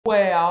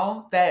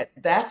Well,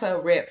 that's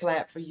a red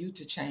flag for you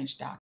to change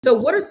doctor. So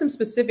what are some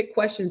specific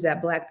questions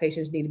that Black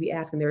patients need to be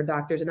asking their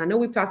doctors? And I know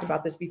we've talked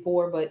about this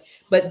before,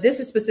 but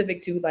this is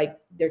specific to like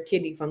their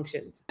kidney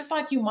functions. It's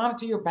like you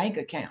monitor your bank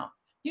account.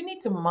 You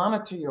need to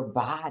monitor your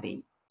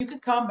body. You can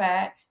come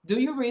back, do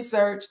your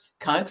research,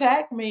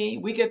 contact me,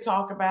 we can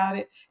talk about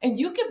it, and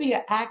you can be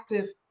an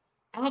active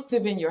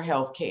in your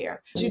health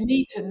care. You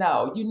need to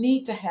know, you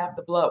need to have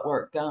the blood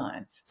work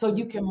done so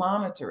you can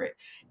monitor it.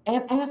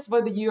 And as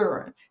for the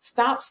urine,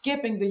 stop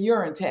skipping the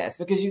urine test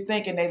because you're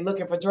thinking they're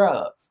looking for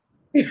drugs.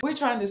 We're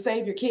trying to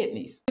save your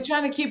kidneys. We're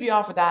trying to keep you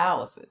off of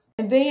dialysis.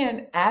 And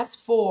then ask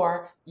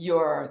for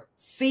your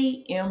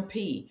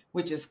CMP,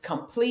 which is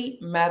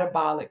complete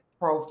metabolic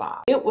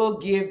profile. It will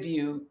give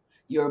you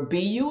your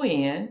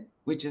BUN,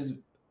 which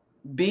is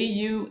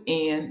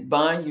BUN,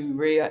 bun,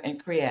 urea,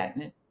 and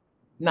creatinine,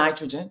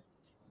 nitrogen.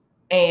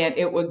 And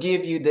it will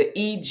give you the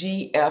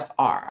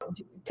EGFR.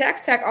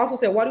 TaxTac also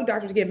said, why do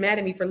doctors get mad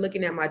at me for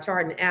looking at my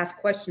chart and ask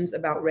questions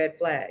about red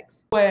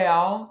flags?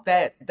 Well,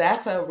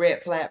 that's a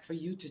red flag for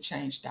you to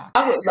change doctor.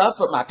 I would love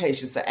for my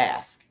patients to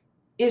ask.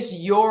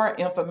 It's your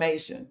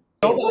information.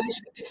 Nobody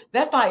should.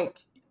 That's like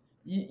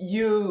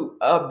you,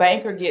 a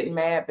banker, getting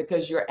mad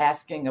because you're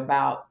asking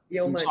about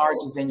some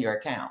charges in your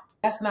account.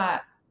 That's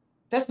not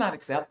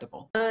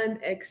acceptable.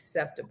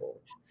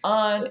 Unacceptable.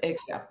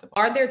 Unacceptable.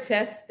 Are there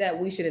tests that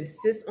we should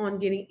insist on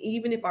getting,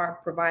 even if our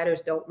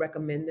providers don't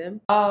recommend them?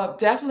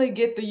 Definitely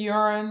get the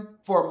urine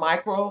for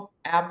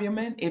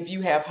microalbumin if you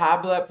have high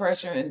blood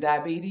pressure and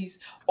diabetes,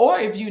 or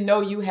if you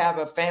know you have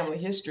a family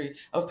history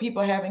of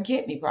people having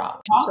kidney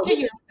problems. Talk to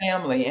your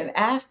family and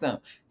ask them,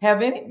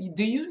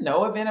 do you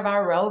know if any of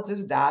our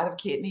relatives died of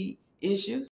kidney issues?